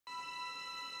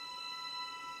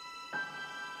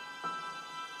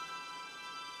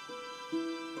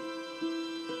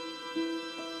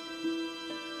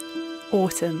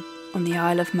Autumn on the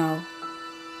Isle of Mull.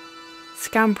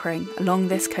 Scampering along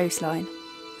this coastline,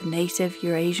 the native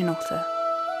Eurasian otter.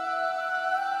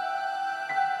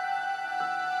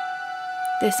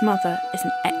 This mother is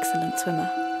an excellent swimmer,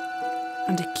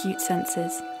 and acute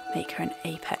senses make her an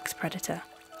apex predator,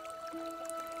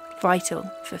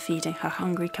 vital for feeding her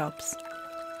hungry cubs.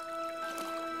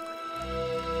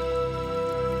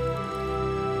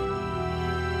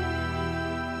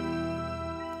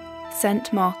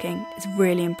 Scent marking is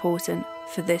really important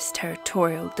for this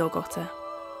territorial dog otter.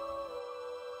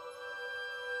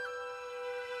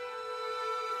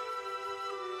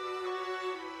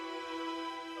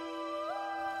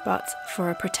 But for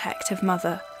a protective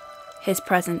mother, his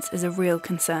presence is a real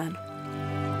concern.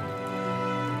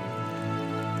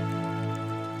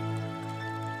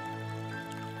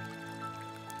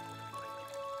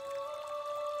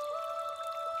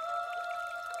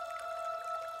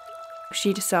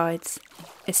 She decides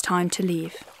it's time to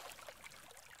leave.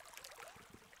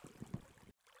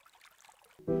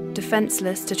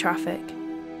 Defenceless to traffic,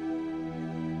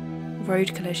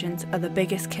 road collisions are the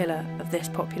biggest killer of this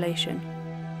population.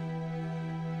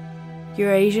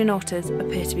 Eurasian otters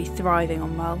appear to be thriving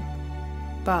on Mull,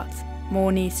 but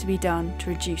more needs to be done to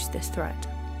reduce this threat.